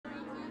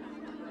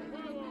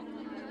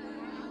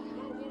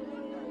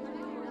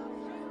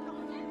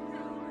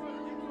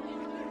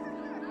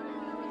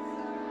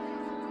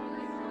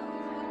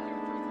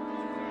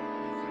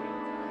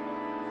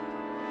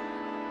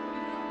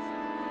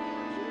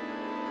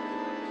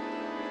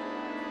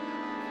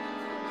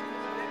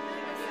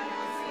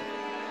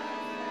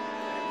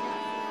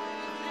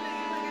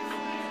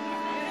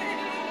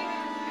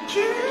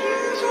Tell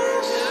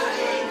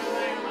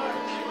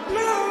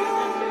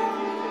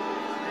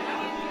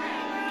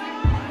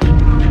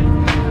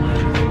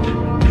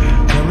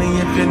me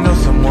if you know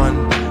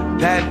someone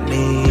that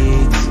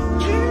needs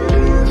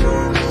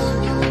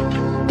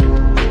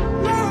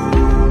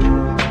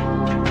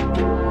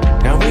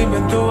Now we've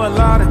been through a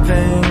lot of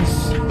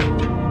things.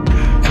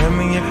 Tell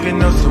me if you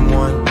know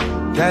someone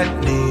that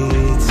needs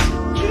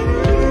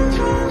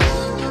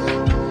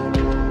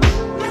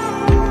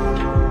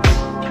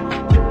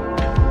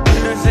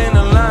We've seen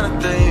a lot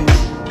of things.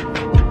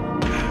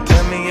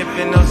 Tell me if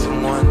you know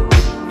someone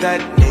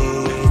that needs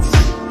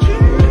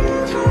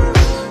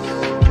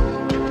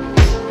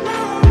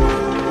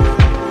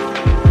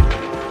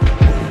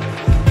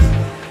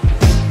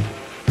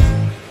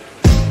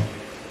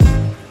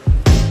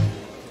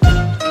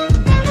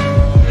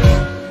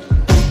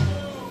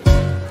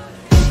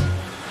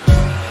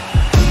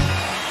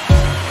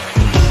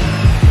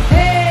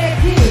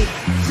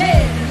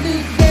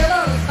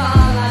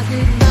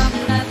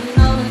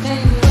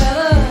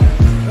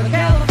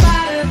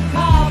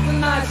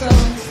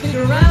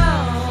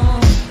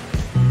Around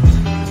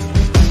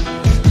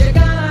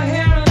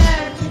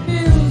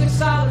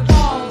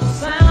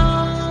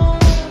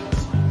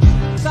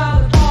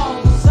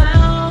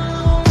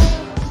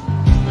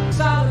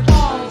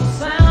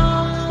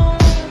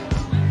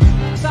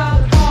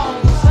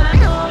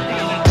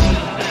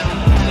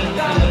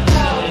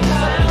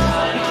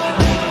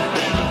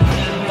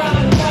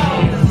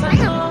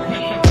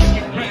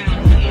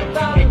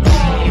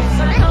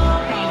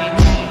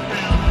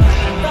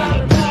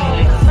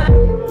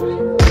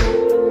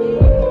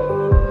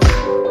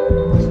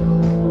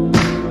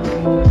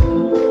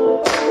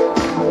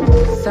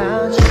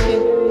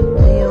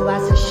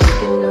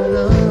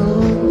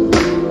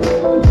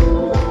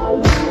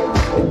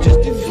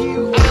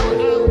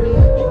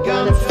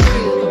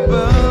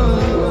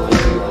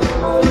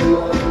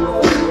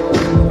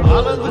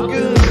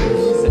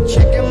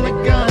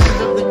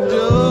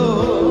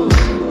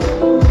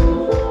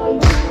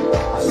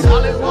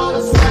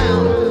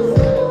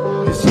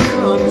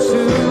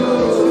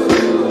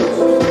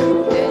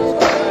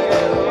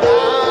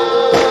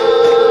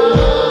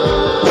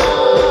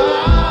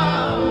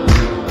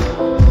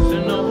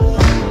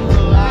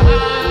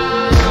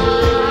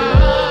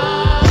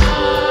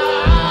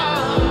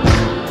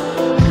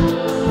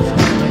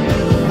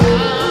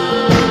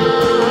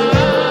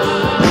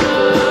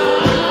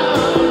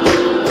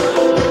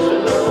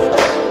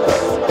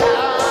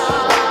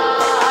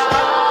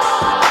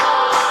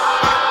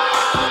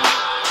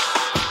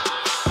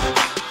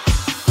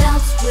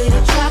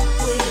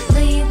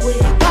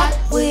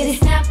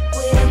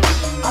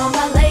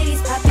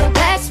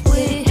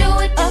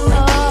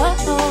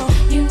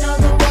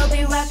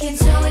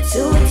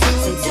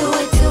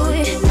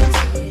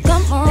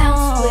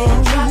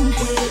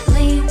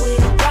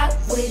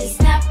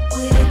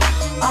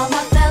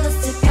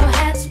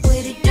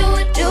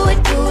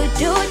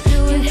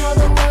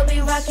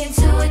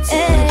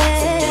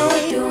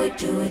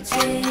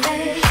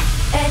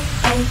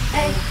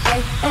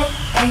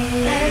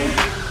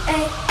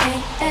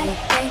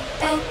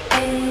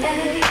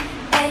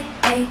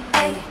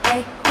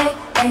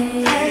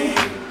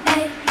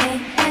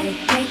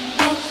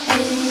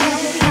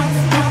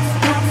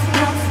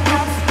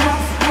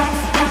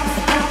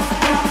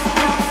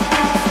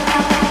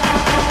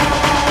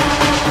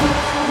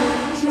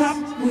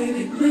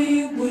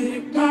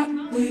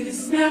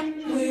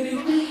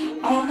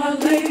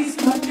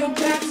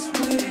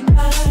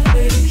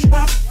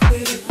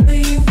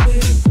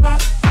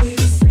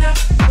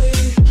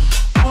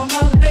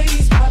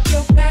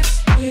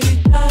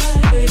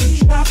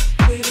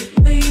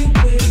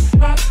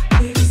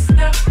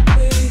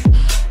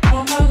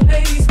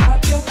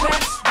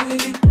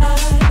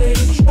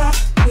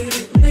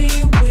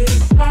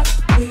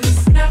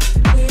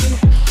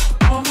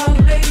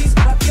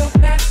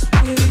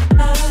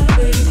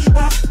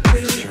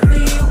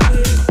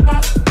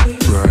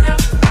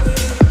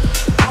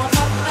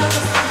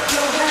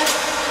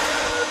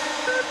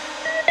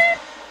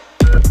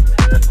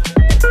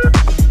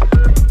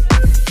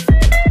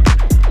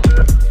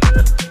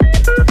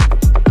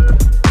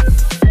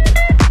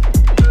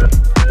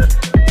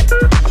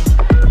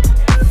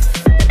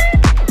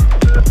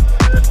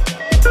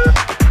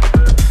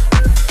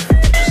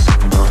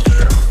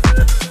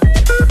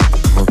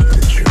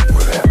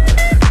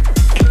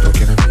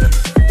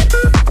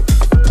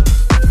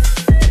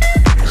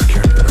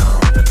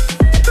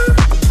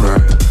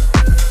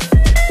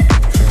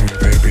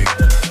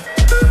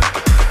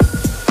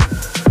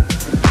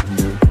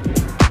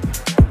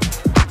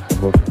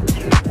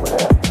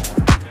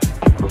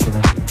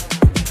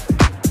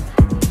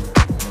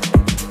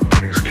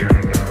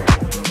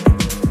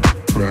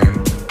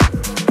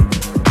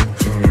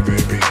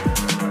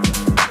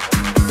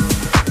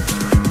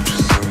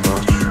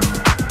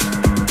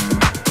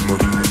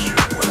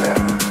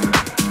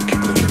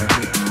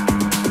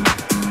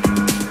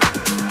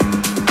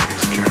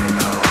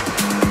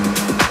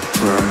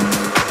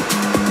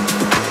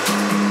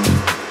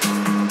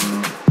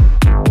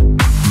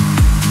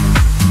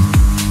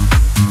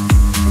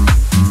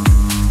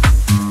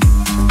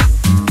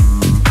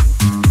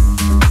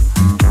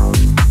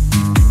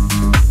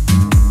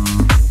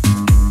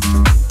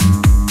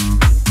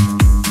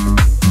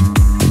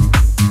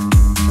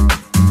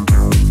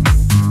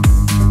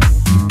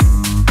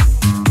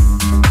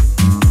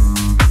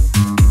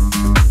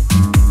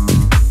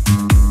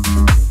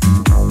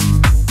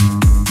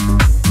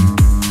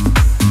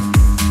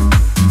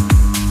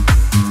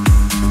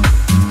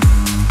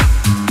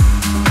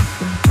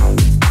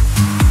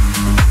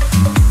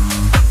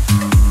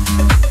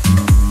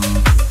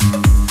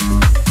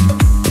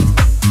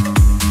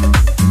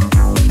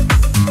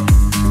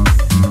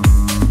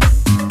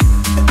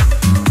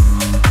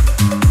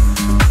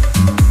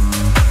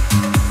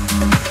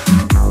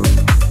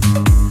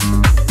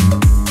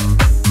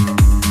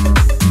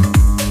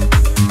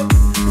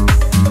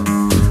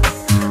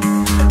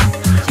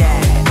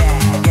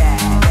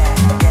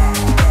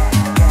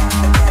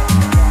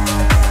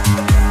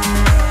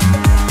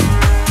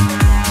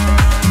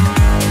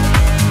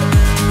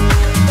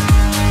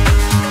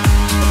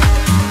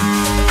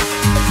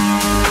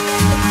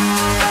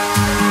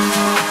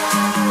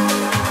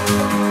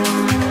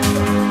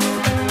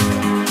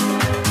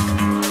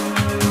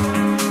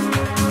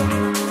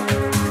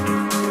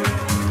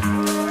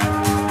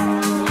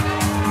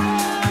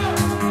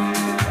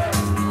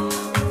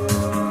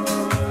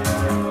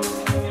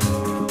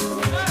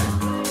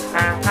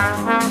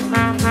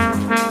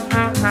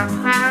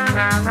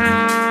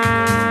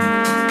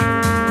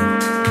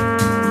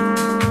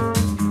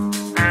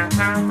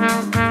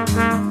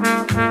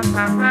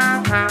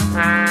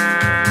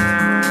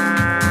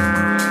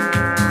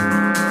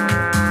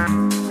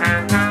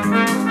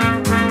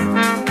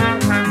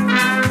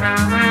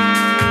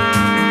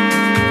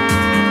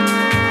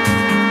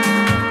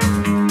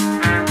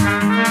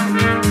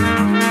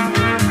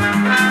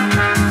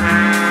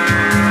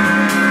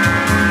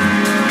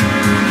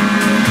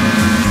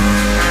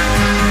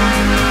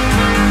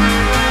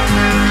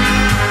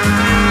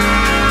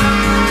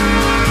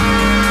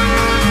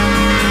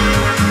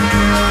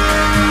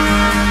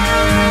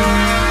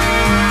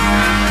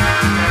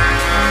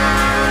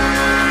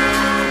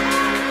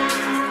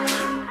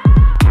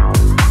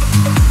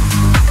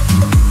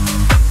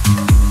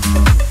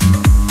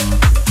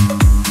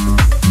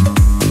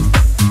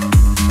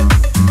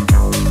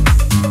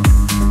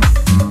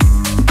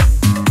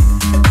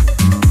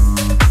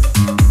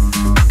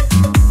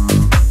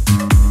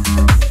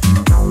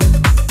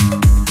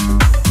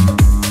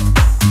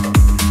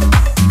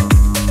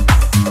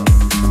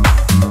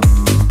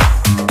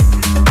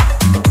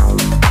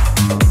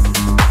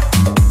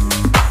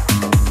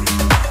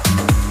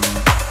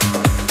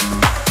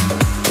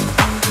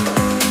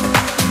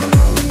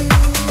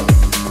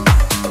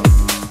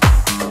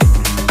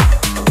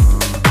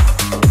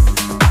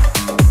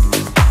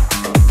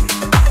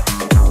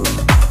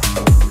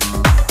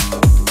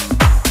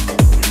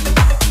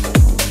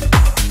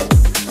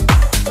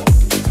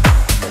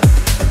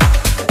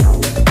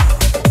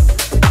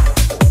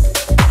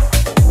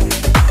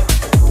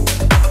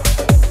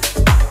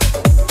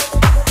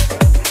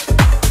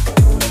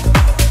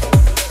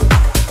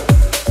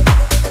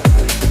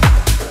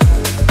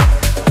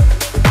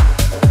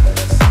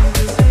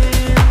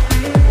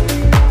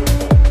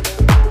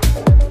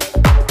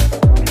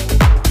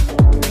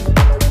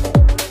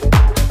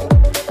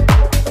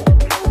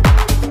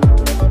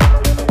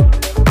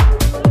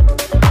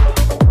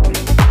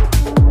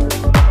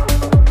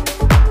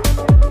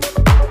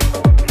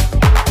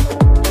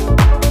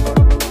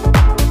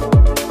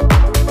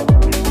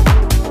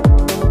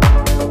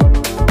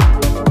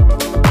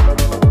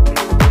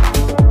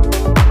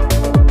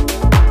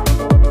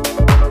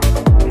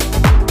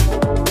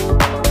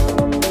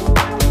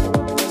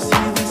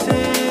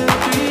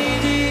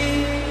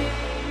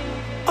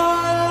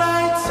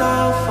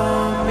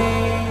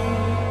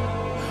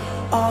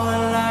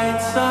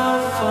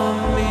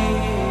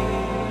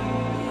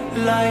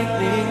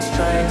Lightning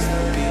strikes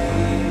the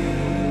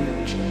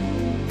beach.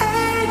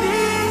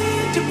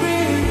 80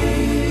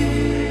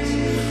 degrees,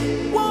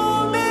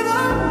 warm it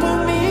up for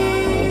me.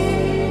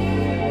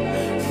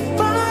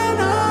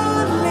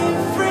 Finally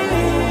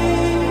free,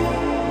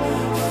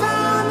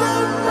 found the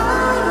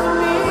light of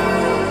me,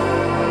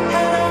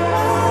 and I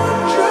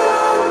want you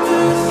to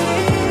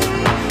see.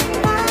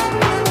 I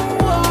can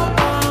walk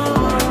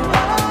on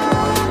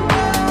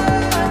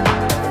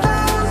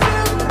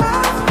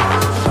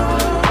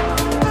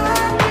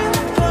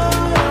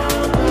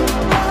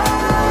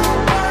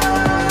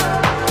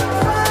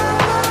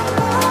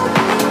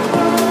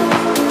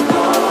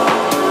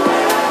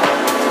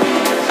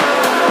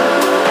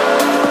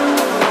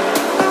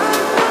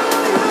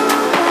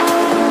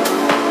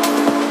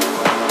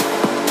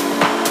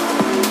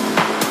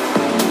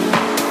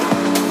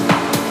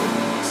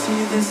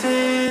see this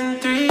in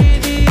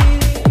 3D.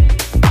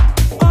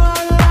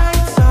 All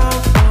lights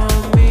out for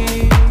me.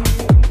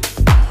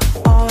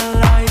 All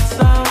lights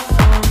out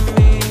for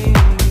me.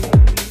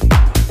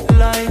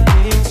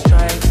 Lightning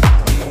strikes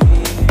me.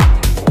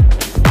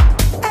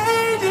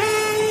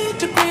 80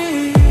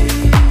 degrees.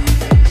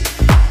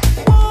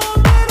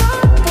 Warm it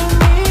up for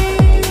me.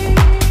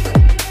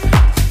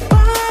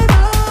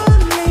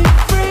 Finally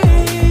free.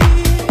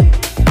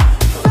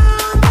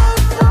 Found the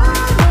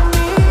light of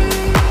me,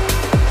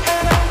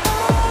 and I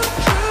want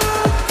you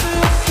to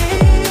see.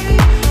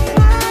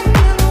 I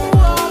can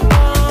walk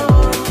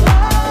on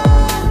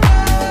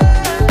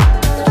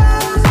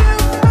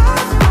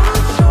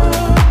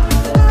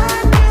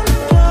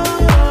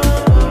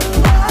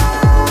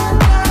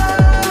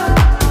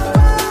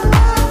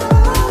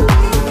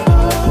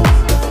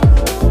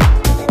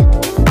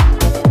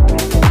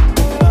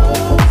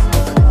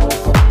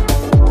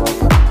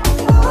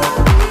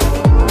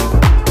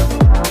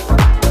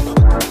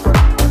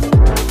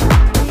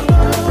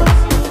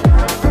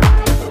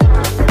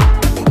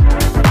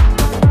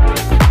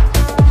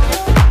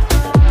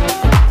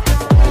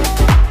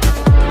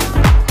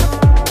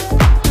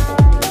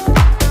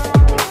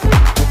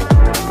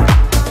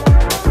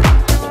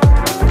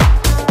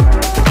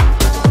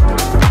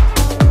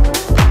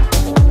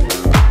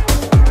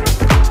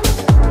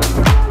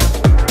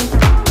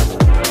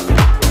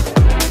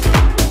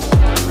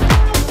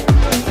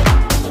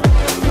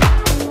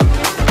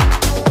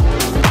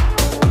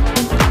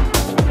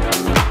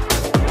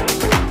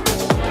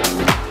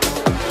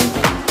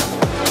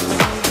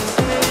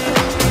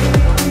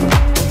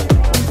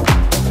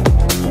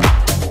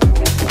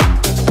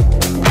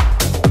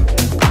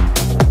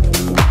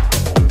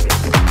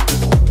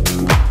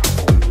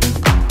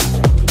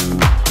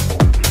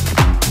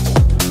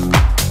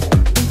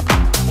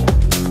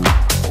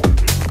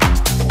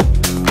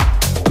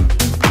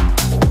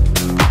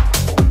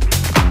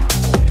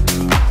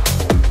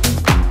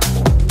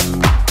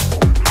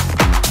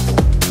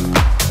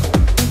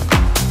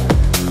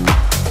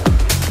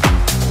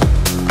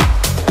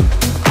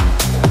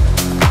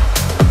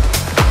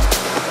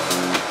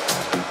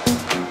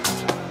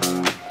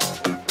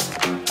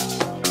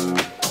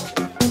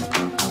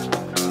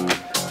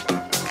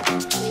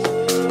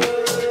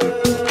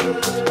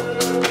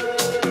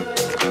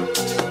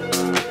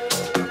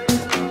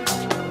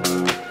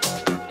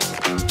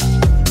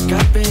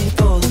got ready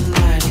for the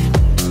night in.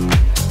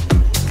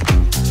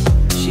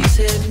 She's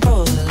heading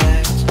for the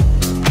lights.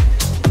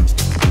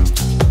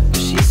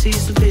 She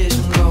sees the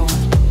vision going.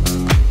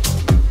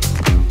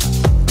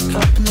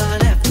 Couple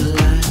line after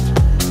line.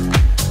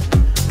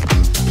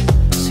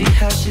 See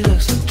how she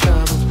looks like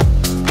trouble.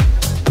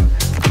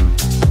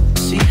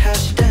 See how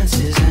she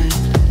dances and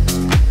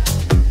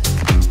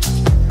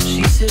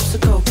she sips the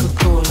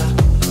Coca-Cola.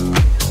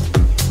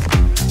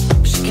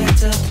 She can't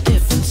tell the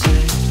difference.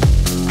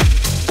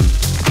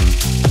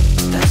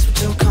 That's what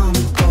you're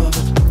coming for,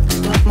 but they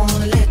don't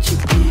wanna let you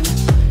in.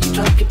 You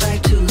drop your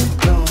back to the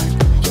floor and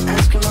you're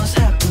asking what's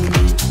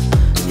happening.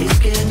 It's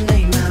getting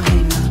late now,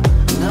 hey now.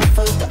 Enough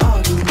of the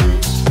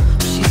arguments.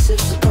 She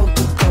sips the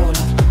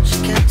Coca-Cola. She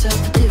can't tell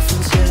the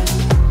difference yet.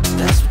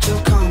 That's what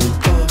you're coming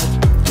for, but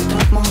they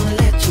don't wanna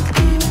let you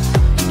in.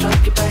 You drop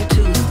your back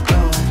to the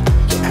floor and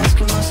you're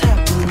asking what's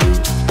happening.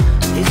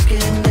 It's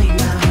getting late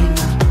now, hey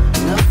now.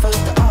 Enough of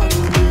the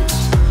arguments.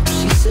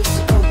 She sips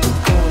the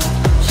Coca-Cola.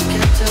 She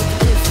can't tell the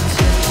difference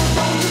yet.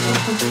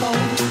 She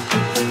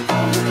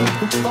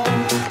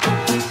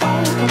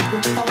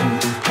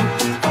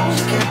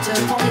can't tell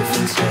the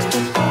difference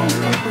yet.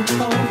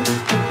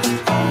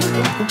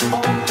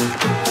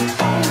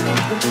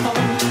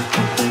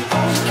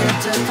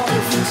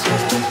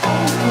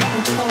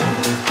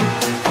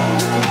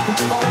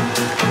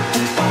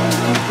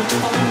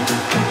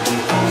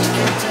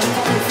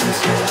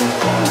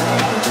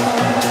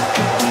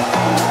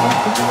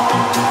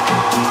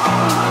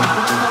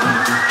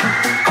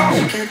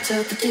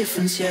 Tell the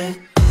difference yet.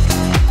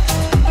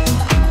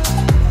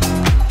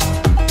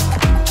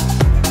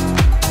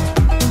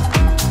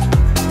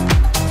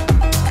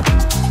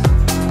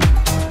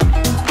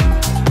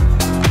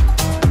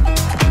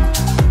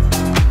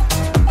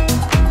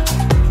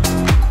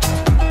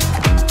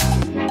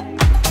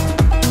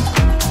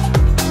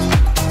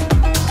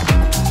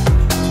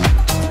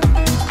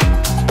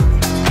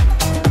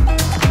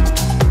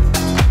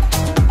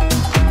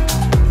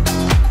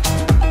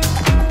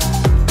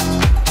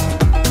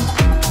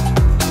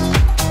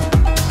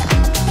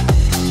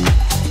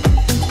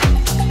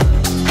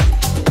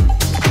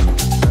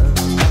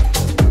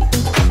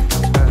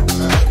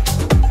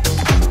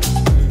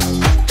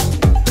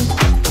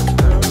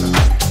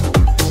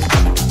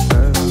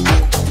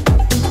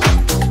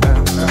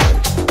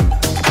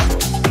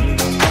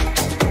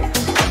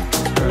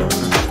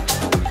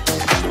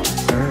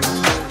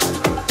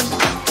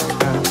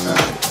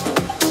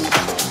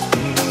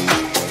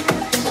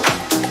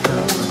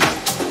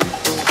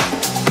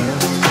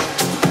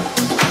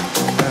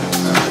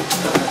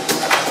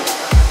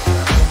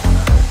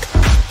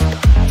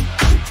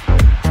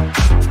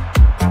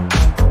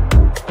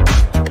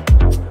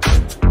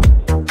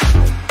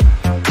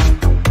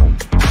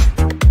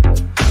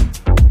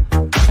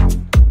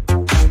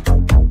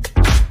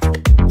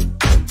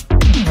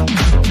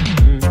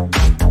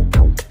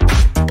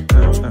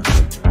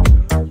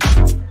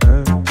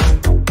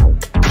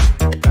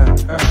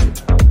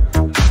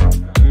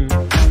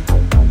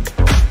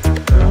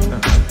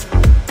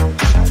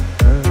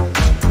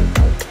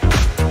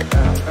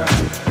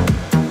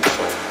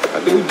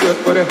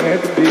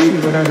 had to be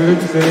when I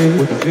heard you say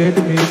what you said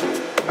to me.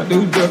 I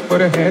knew just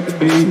what I had to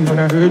be when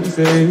I heard you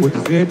say what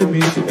you said to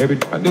me.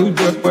 I knew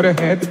just what I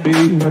had to be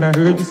when I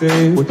heard you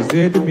say what you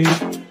said to me.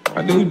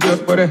 I knew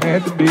just what I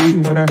had to be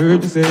when I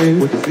heard you say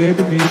what you said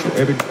to me.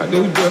 I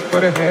knew just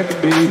what I had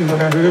to be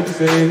when I heard you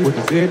say what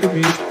you said to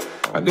me.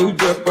 I knew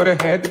just what I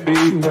had to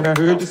be when I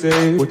heard you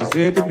say what you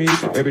said to me.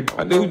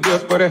 I knew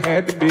just what I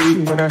had to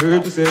be when I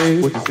heard you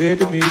say what you said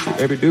to me.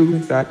 Every do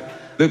inside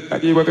look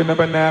like you're working up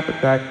an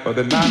appetite for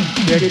the night.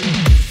 Check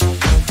it.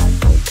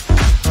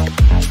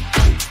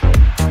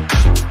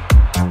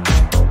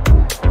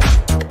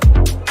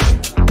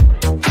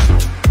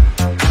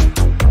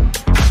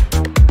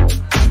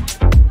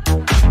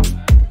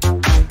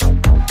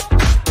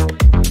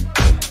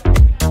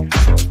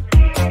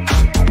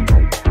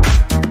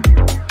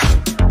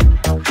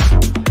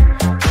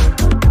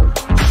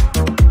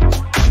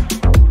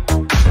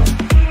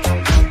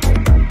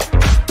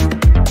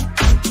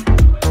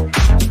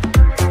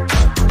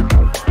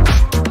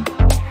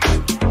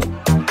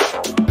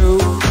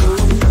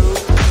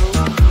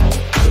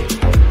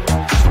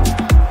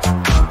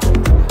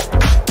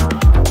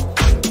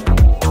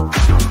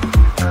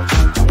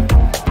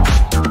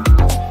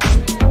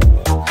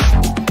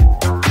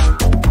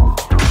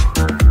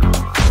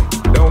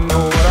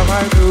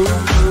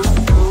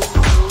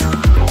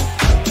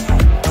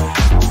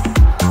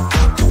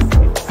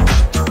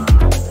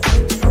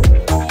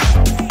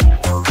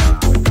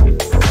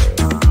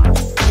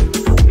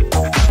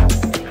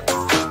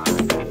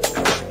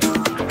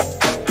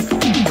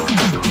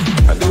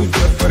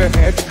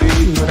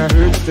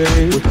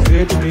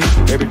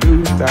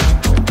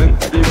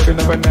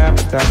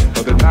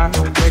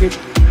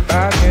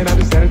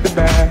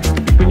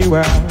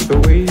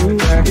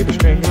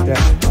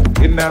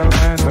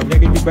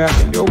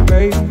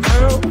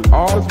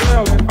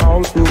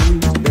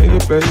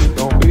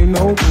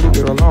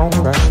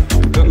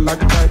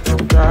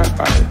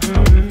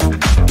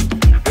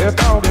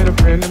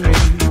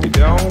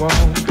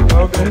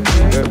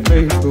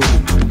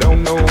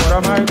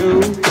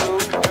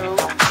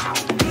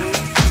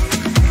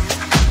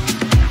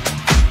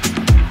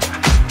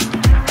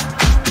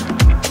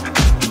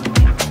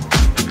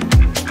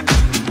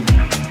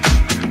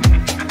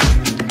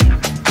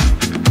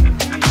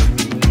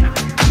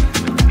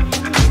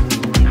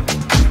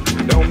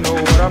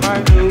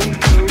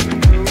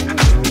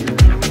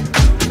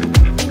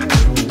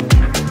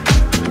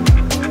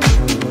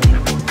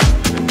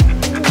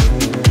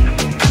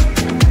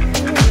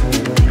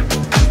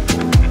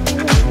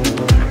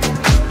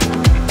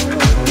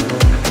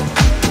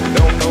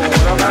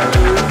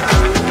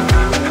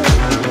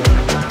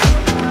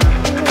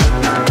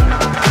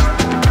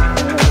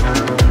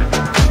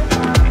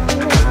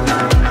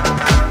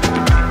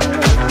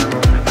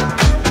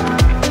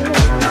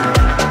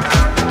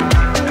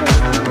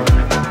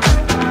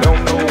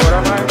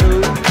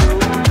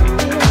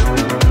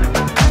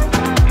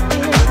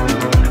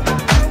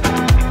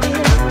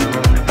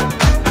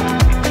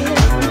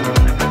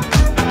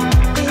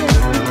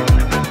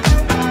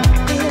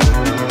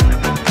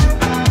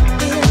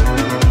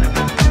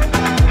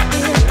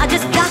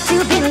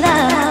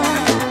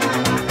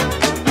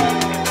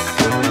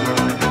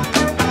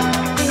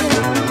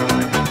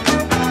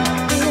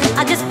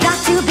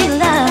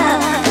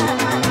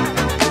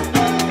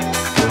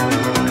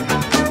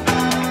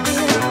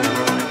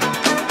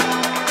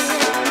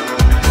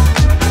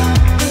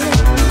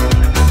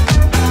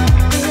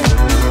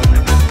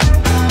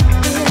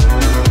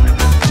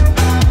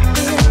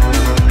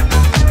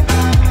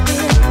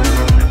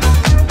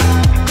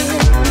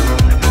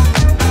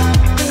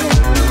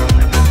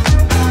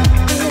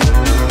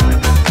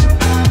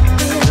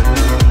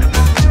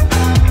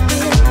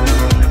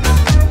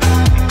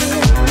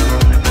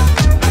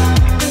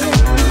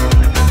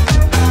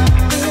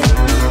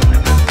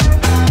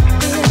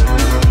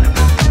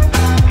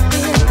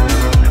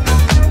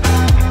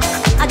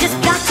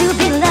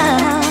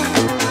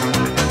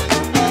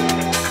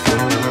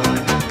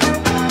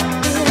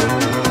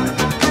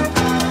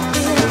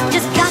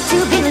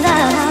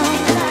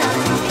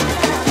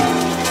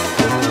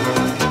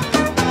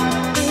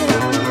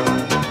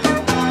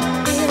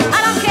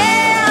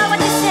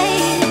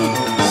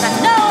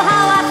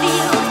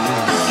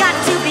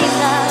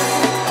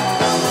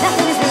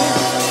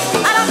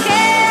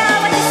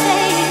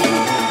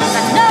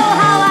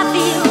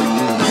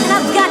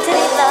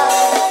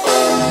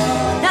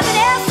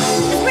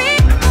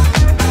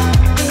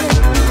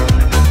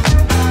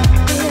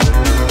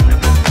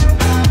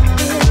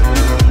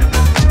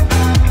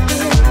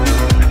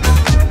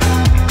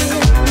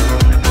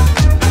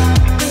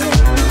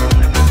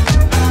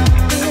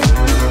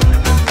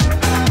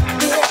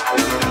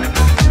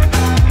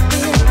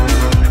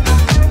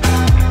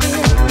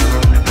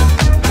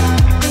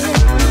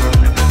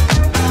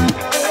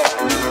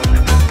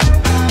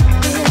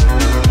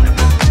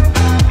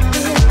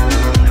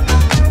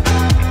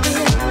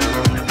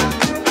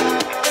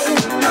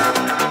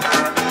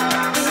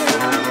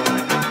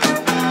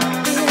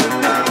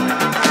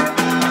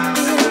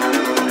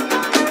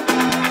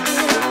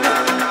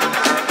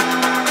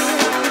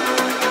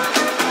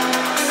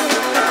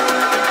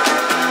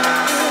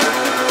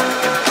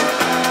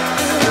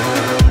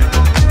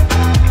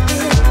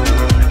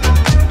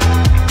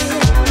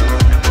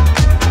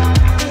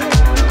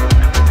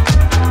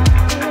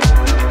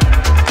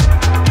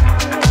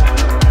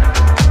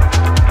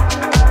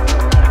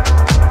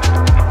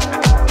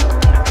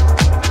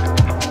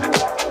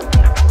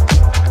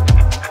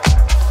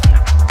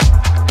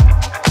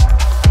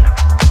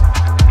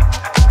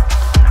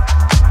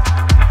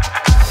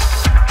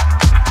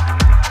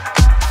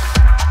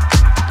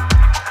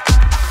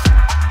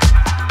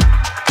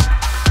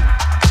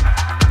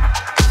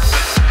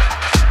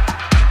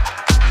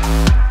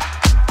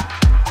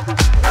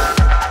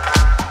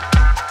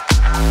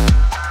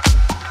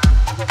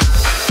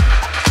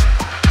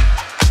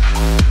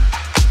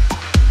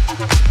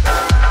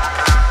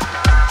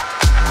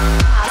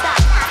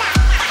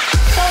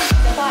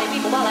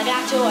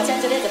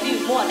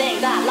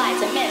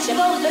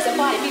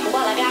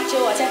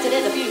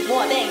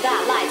 more things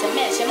I'd like to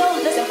mention. No,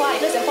 listen, party,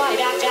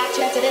 got chance.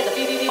 There's a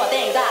few more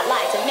things I'd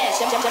like to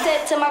mention.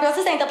 Said to my girls,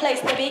 this ain't the place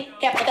to be.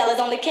 Half the fellas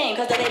only came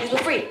cause the ladies were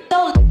free.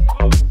 So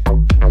party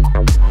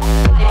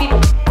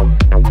people, like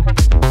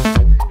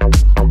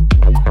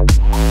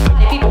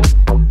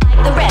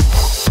the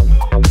rest.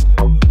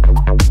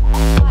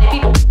 Party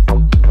people,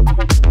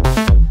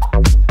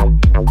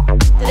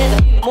 so there's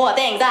a few more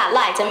things I'd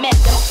like to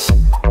mention.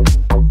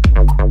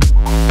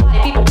 Party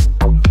people,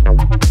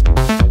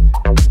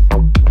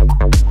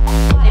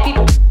 party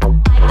people,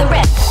 like the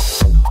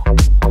rest.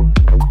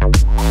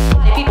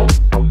 Party people,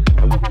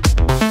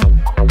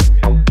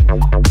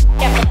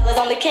 half the fellas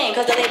only came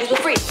cause the ladies were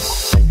free.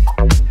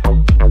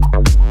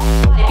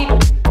 Party people,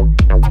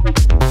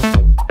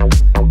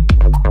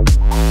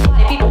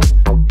 party people,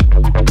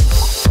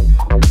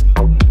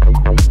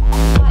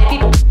 party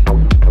people.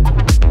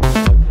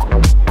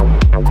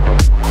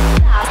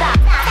 Stop.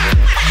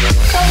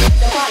 So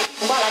listen, party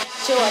people, while I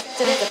got your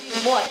attention, there's a few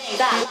more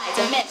things I'd like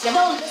to mention.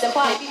 So listen,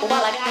 party people,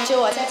 while I got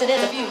your attention,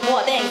 there's a few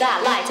more things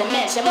I'd like to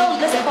mention. So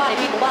listen, party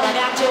people, while I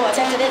got your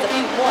attention, there's a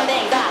few more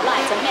things I'd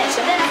like to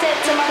mention. Then I said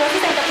to my girls,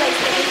 this ain't the place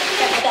to be.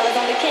 Half the fellas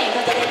only came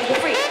cause the ladies were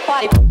free.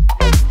 Party people.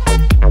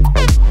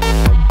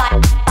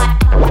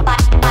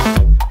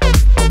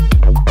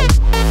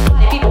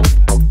 Party people,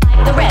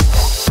 like the rest.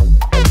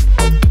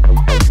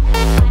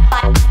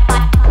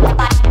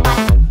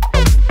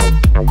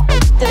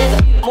 So there's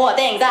a few more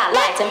things I'd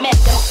like to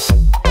mention.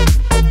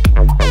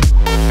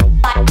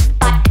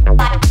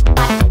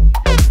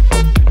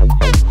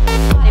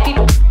 Party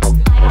people,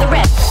 like the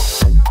rest.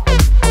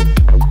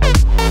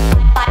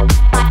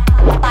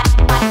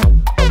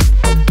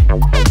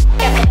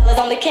 Half the fellas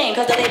only came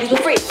cause the ladies were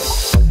free.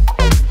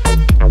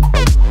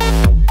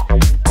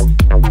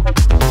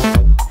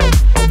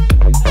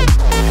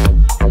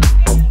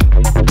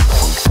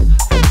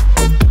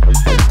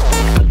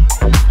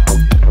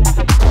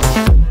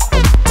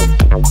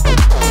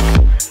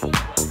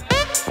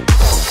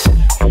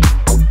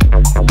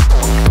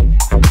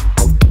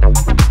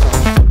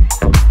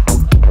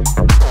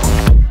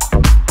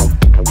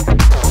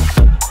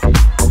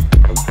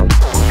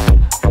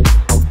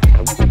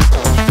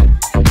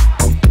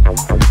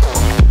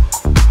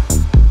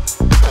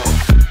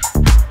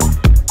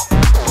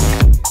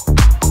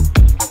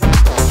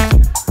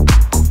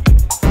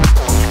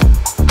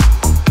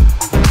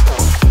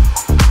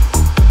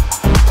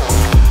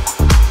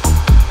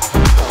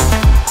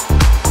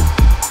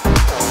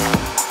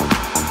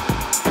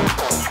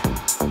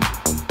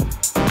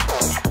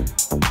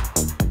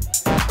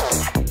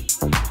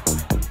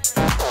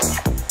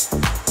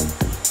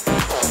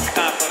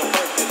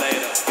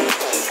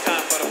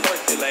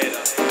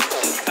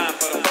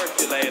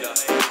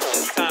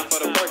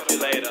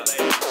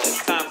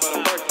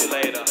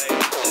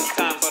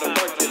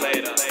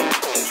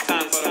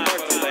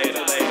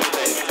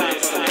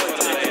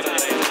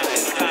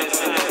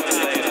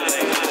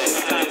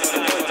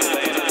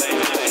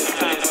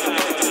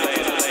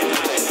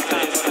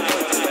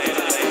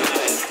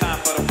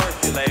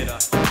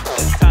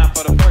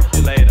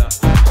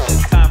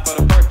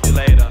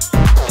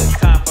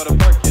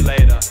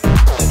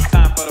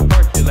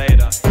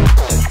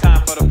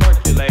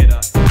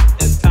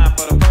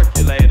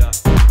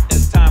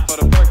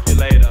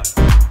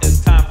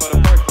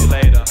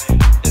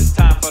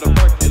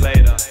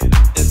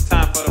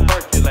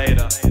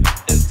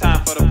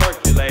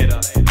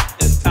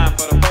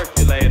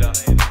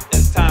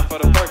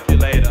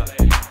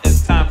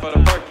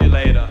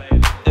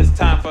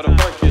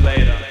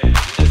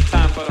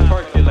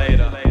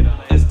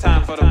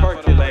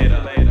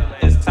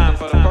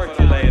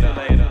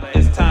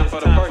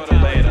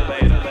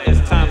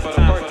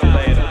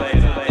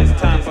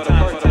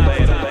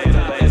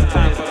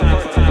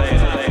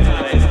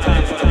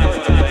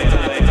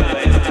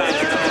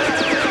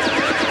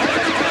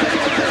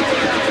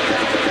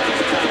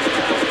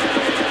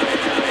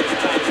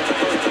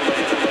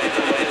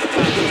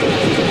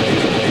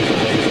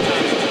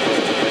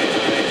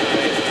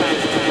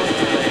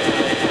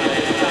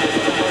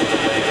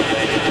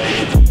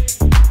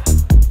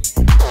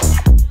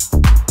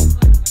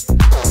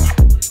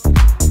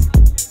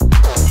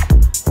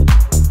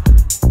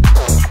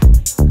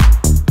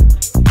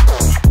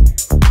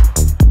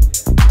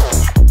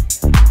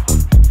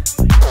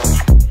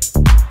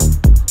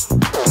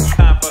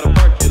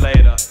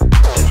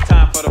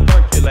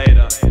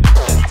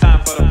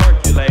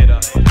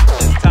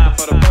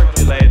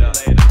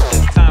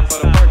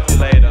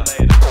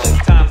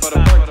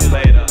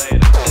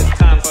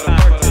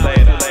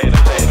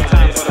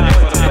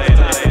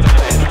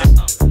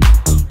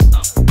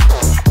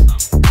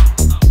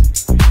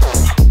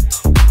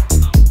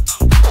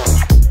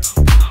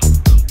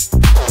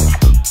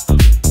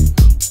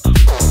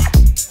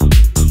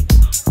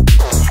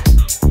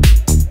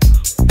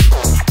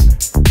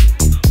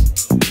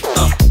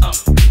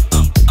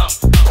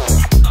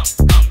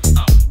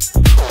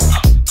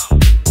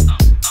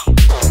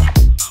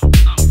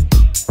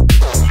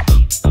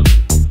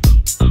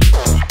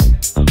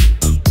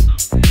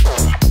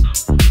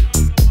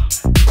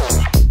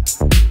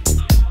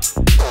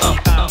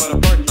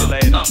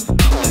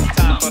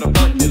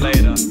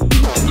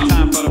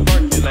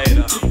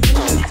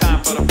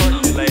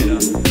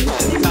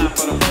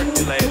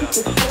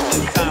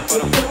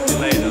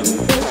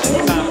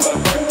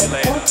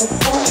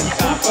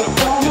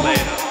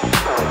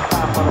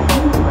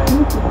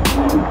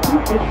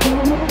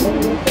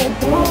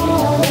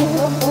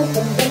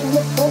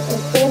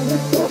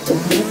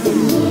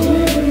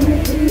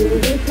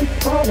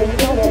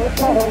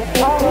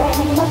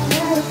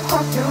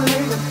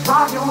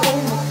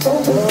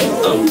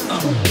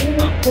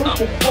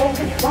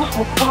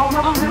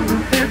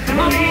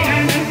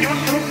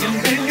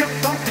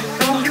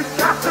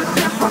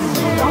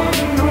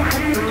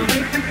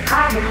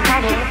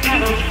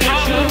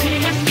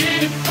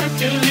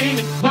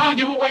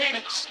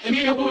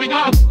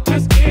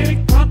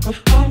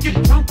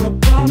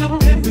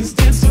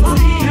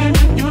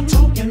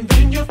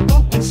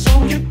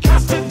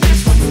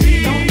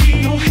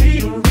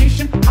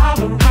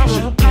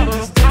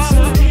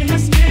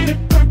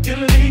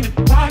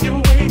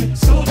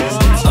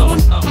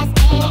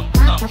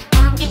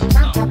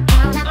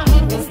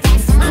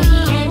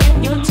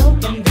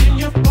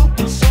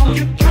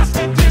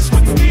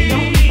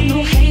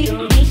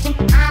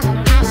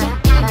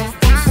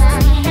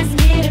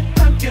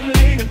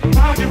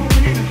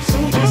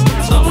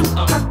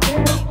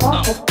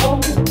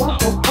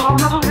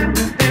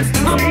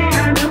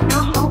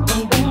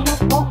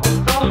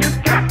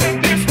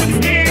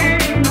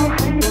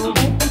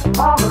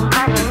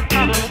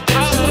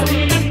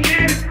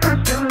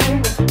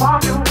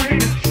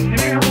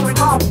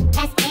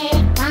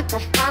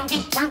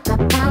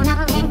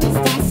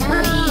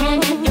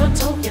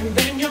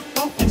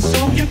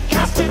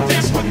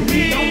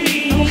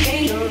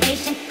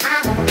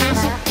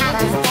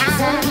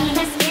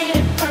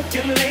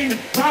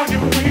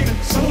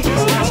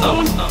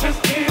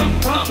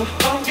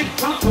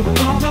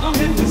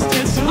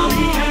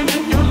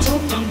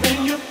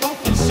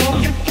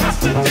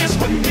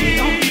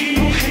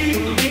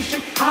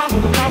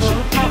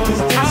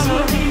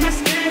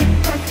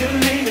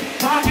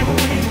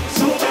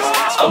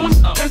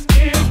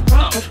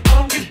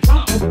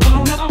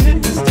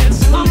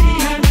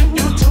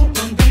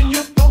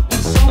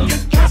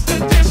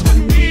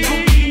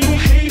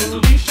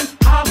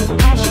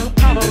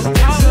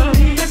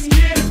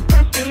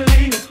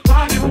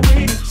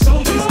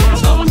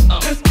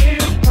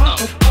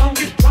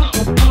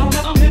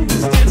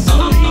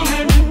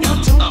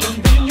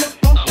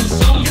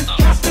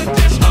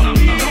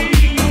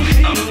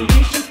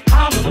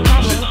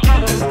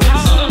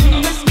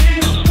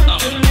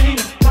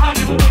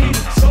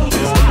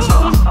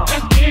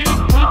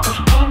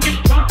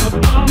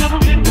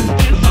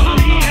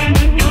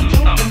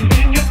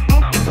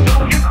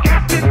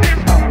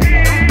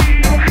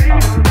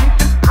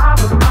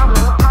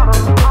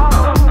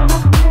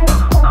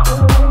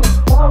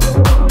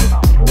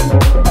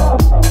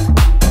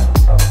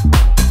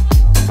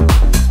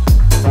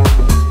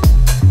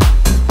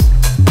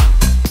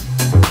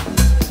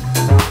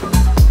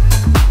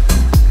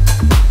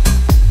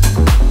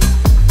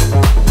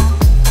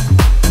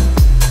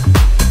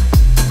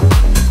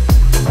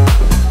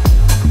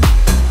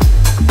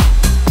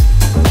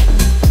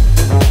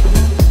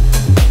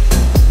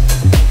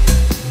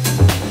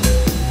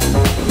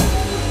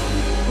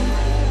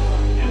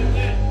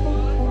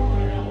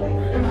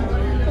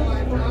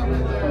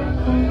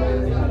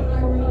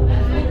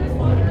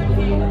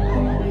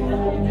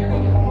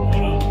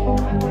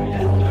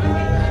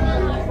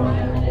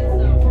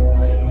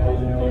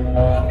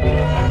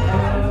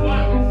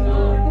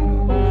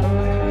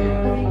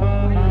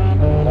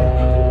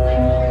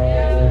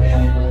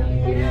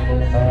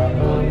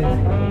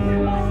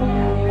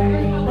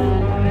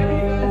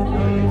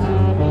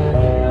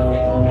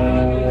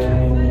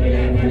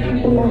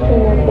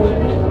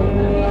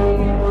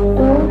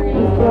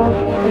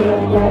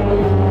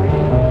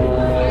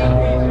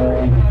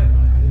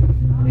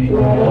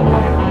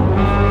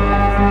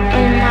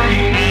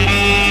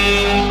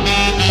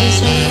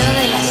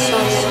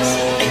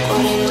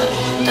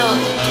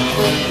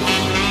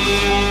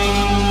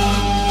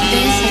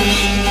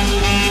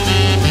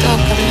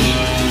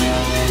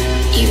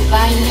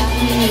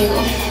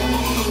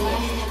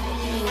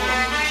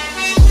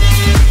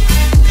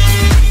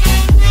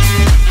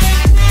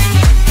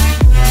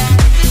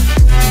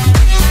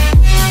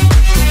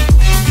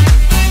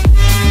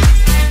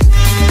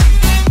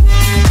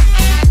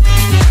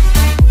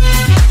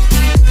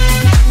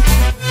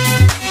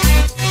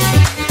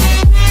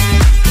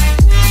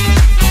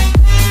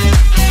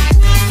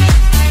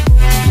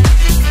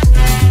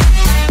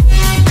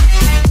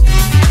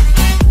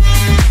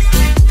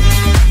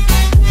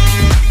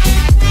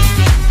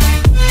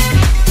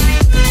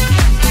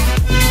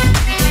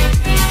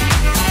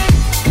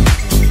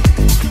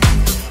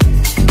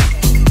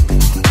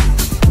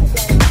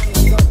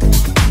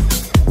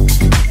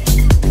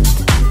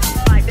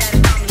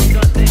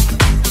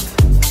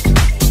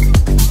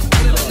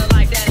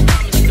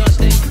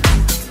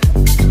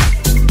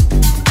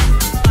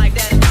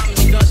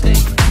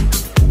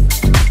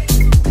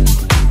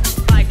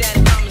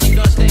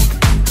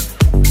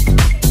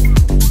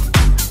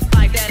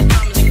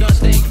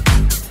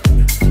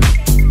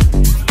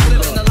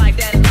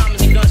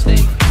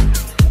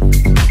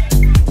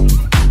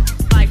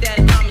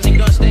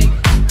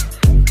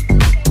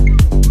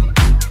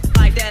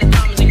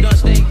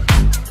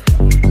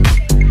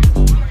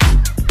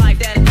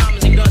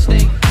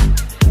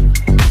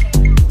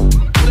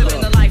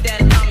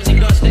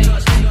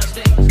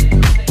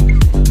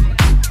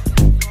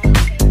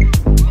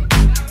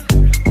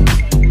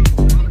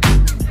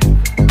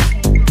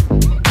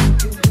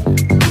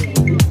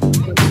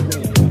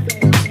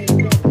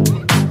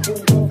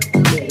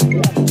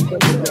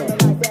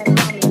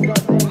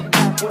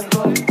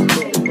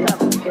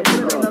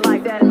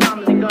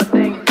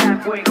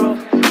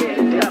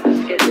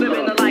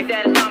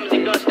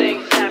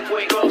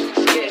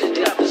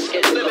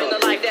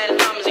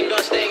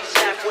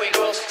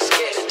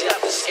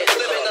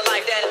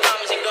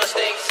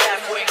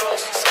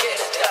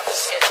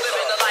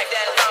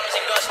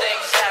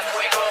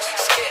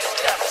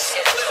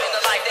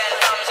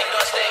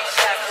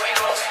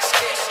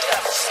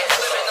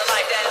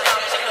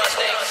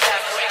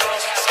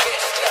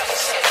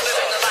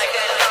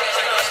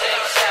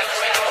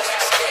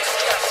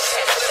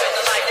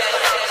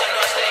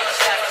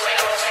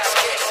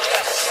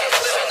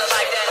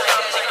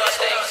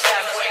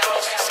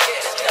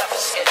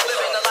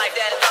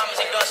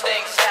 does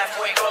things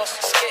halfway gross.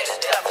 Scared to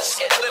death and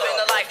scared to living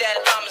the life that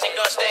it promised. He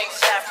does things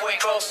halfway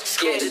gross.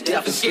 Scared to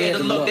death and scared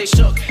to look. They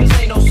shook.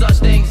 Ain't no such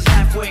things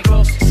halfway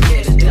gross.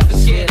 Scared to death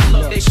and scared to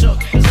look. They shook.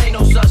 Ain't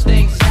no such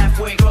things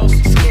halfway gross.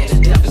 Scared to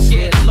death and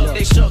scared to look.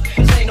 They shook.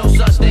 Ain't no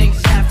such things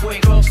halfway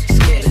gross.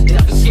 Scared to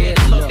death and scared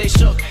to look. They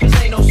shook.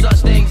 Ain't no such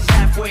things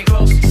halfway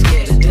gross.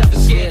 Scared to death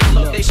and scared to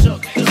look. They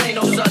shook. Ain't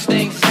no such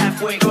things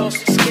halfway gross.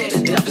 Scared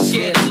to death and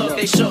scared to look.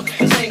 They shook.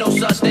 Ain't no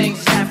such things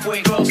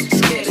halfway gross.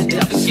 Scared to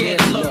death and scared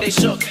to look. They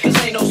shook.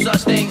 Ain't no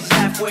such things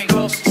halfway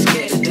gross.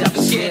 Scared to death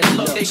and scared to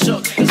look. They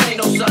shook. Ain't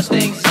no such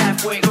things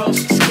halfway gross.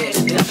 Scared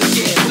to death and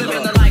scared to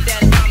living the life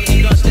that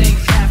promised. Does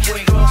things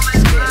halfway gross.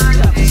 Scared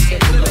to death and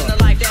scared living the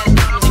life that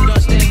promised.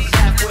 Does things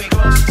halfway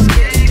gross.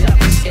 Scared to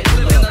death and scared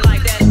living the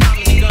life that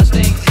promised. Does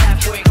things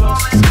halfway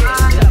gross. Scared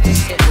to death and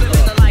scared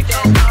living the life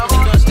that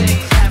promised. Does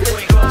things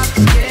halfway gross.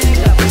 Scared to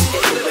death and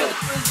scared living.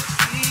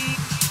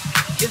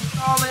 It's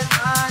calling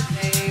my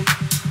name,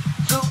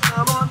 so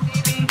come on,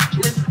 baby,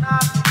 let's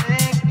stop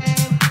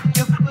thinking.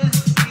 Your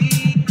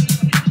pussy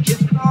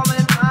is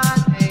calling my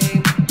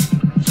name,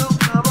 so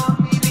come on,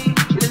 baby,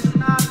 let's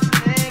stop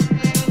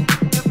thinking.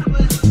 Your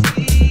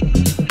pussy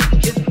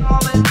is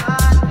calling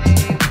my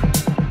name,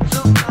 so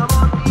come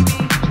on, baby,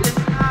 let's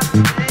stop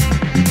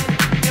thinking.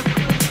 Your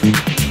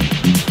pussy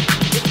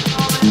is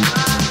calling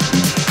my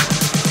name.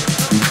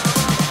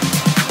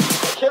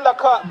 Killer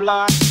cut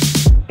blood.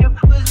 Your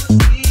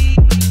pussy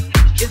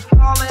is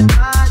calling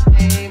my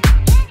name,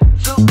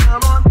 so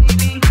come on,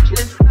 baby,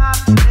 let's stop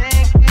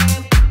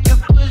thinking. Your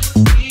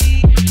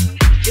pussy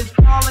is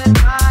calling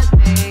my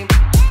name,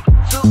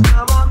 so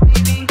come on,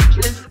 baby,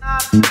 let's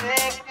stop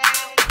thinking.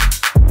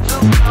 So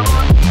come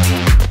on, baby.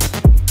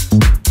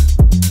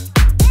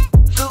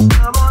 So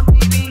come on,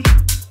 baby.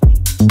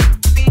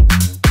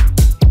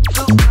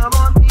 So come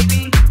on,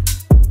 baby.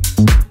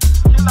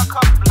 Killer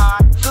cut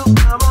blood. So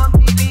come on,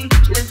 baby,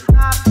 let's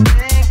stop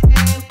thinking.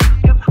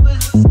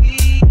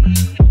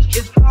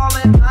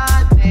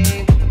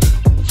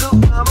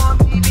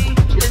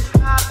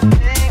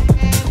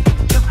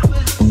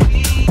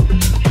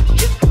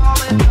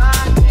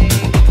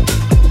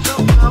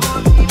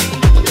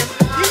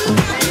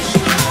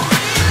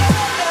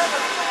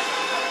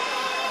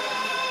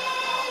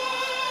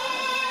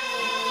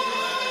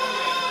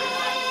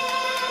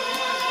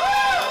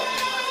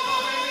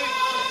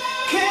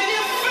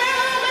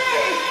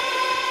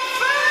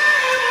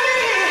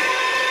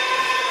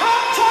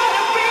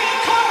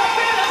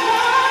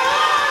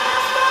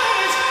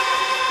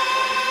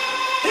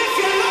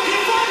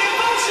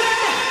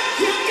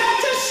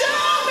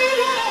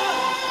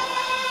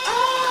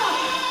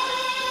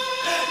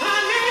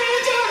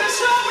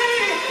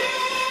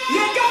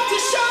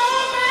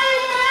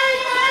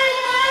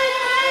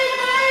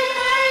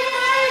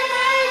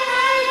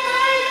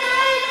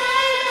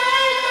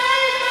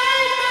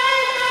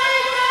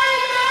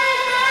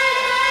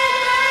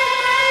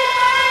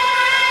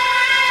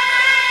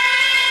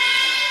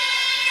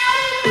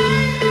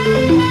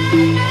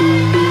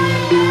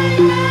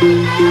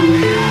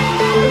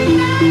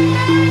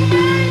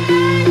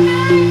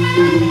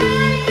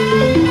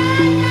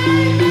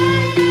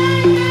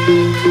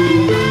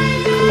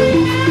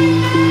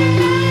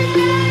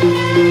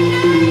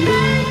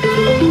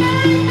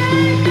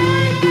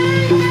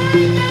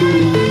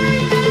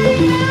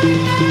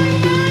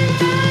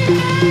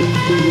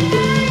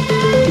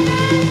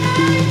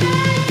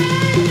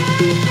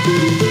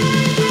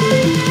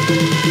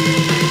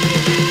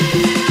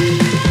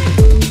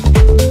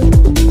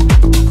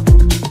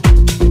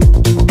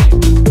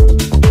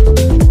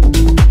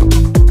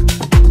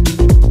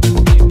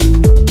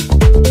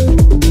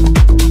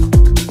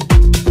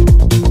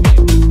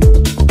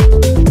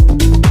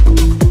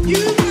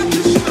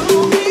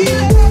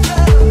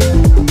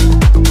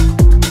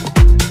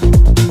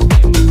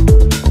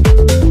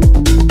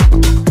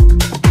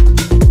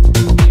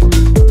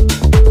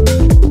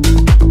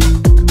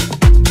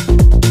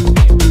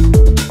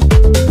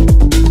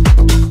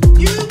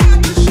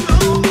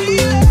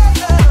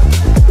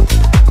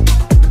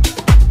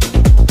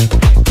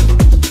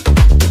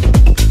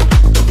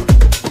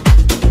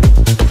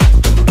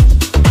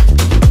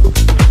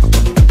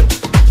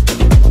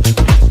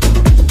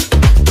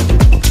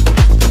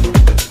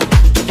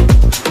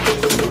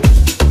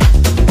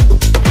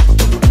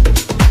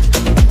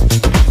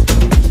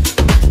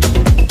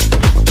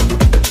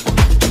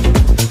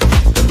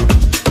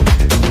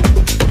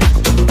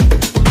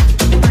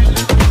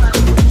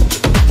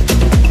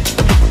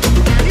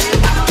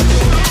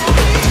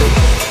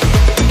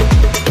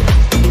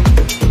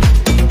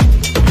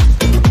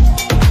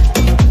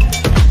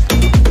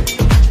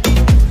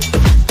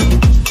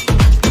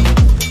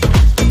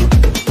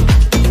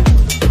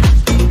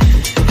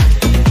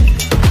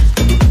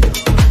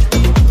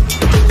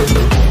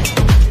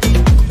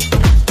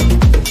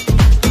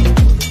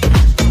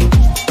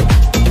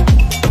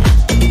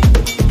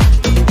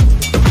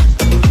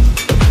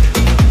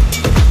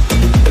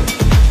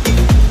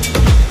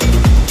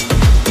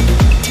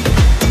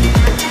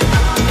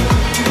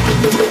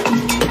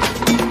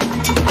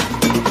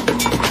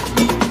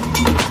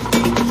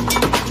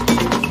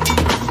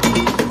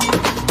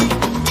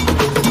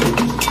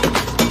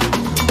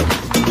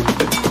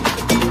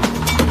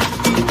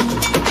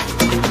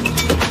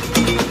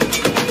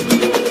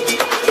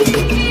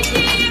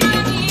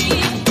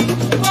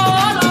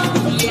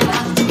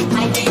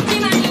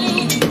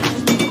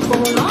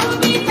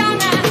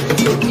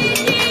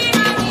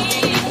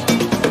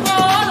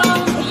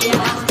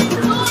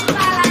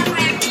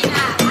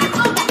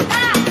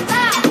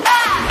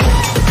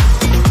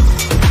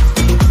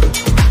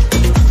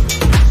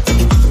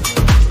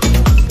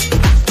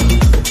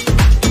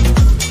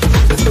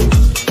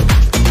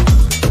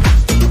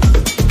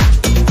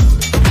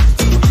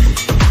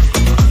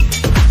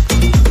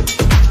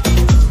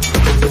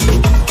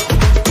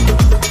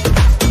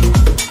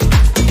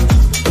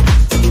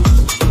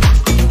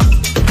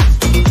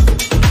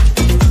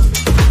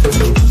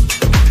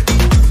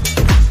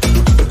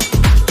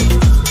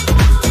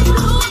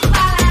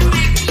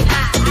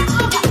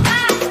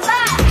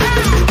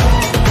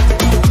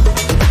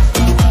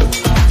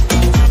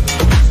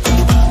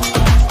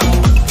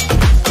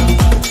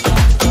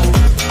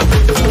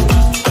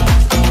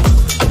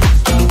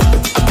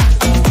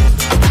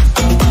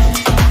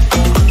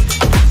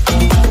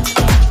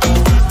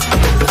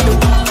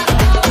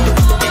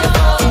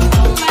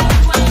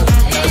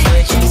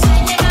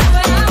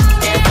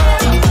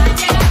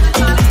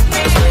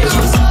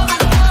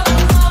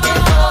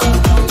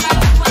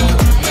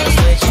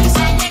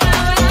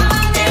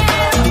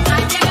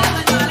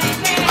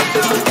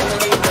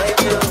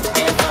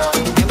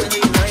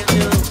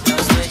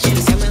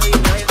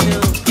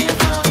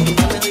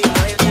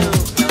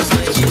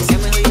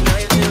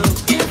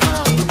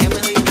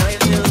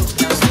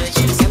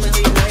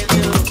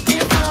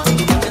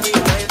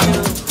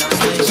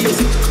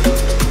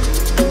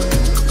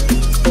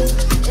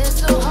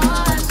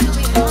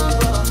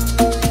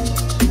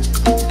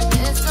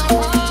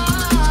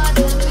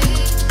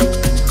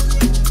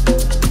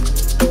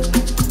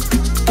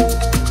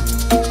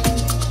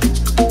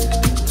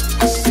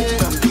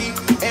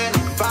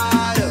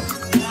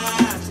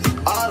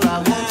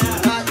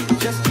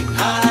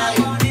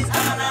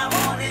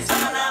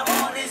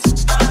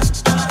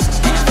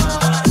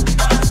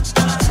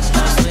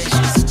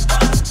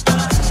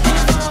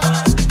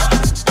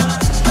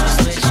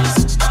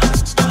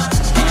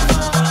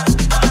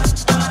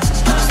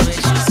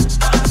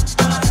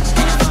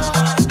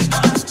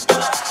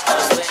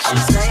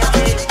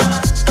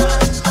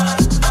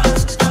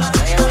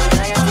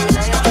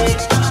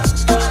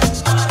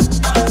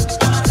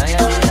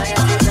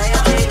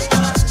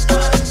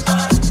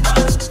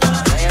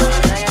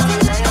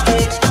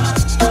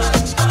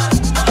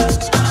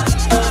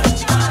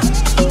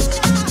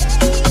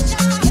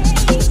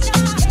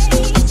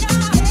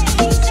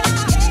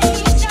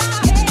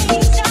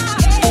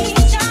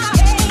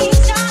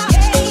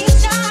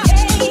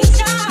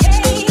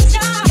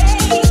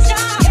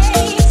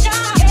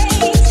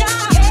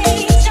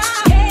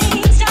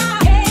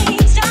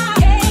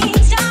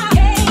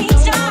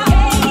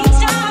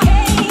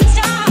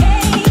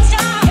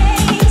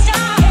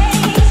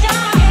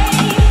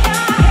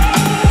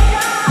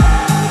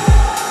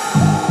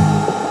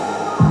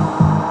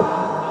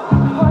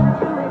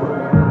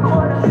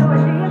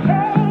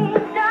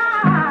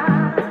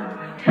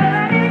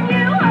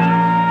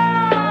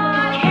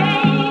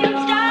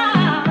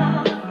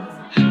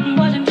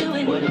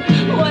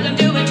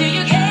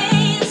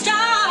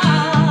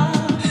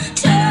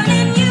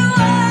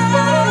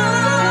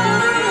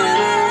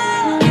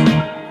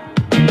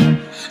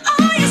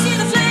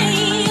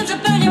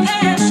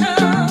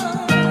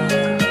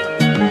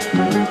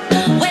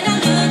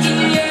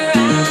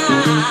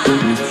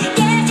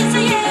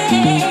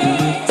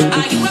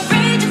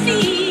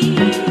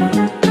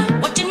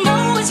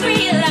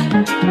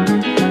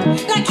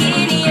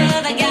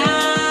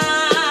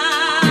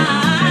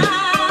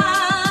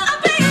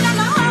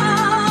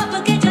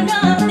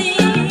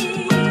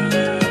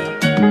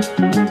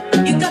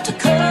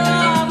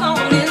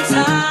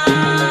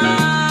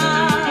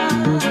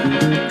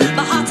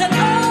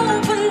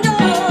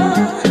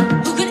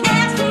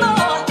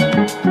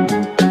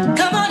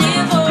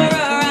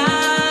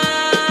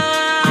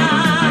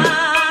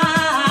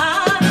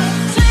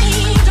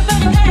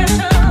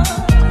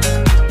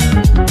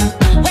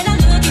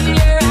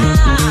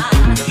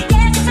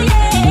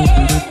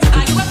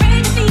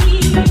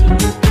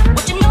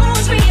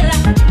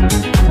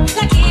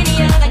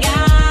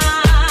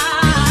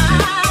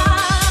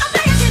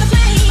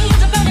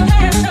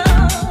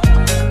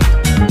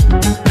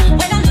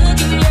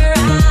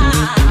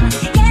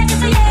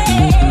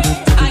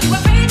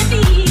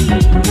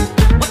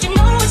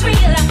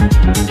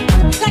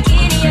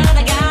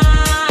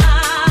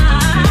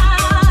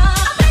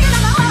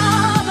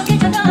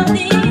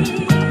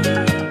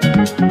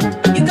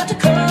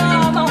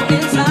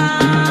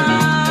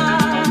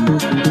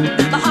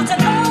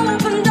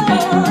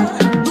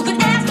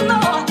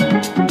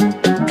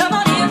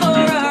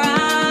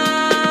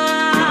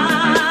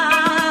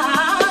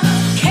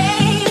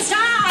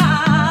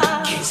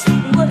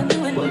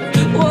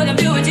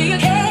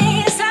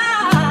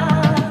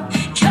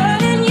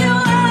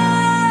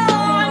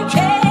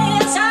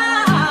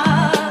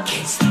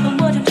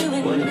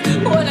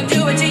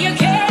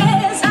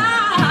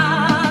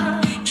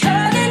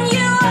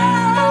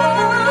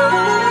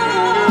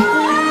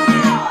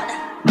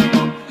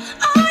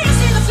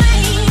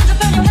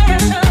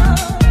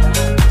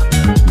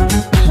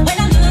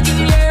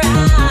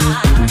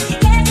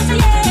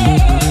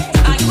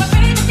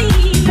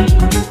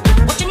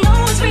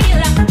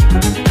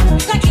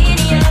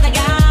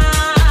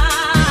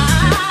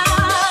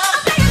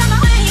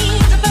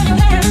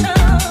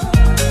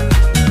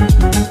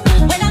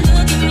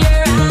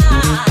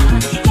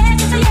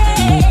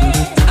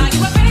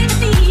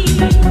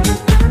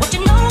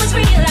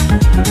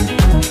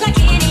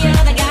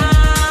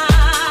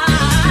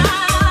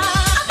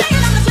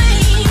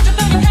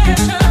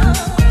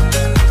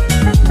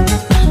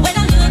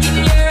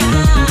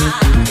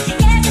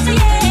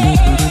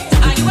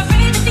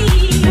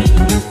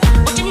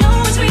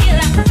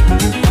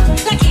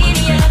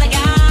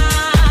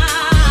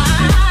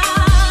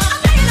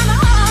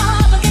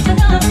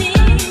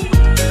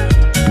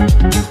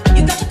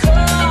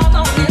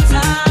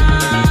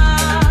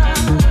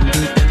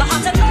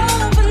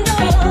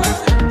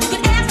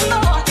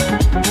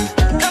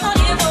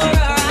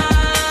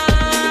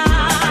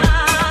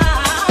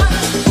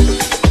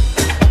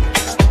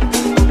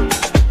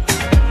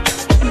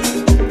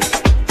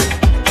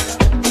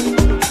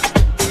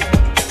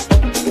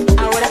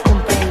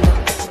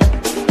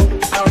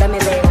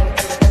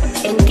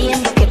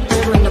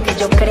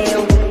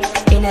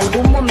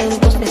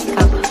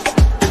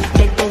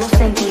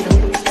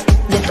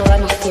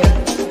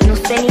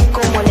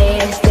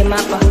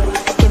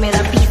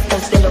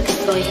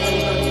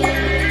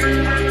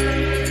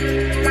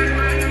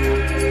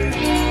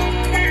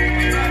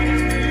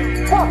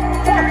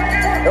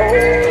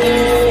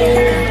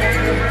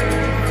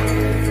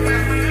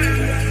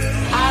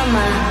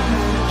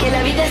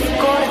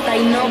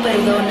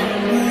 perdona.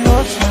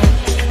 Goza,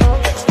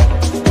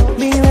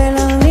 vive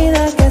la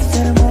vida que es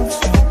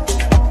hermosa,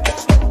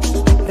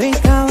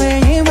 rica,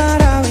 bella y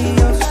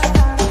maravillosa.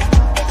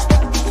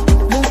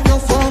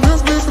 Muchas horas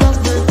mientras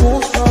me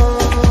gozas.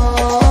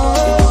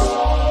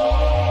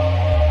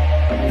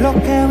 Lo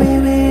que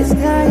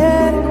viviste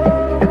ayer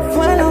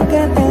fue lo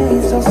que te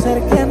hizo ser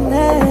quien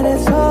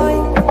eres hoy.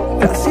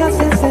 Gracias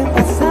a ese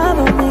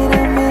pasado,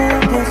 mírame,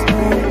 aquí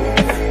estoy.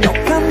 No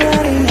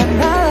cambiaría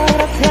nada,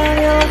 gracias a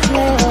Dios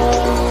le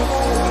doy.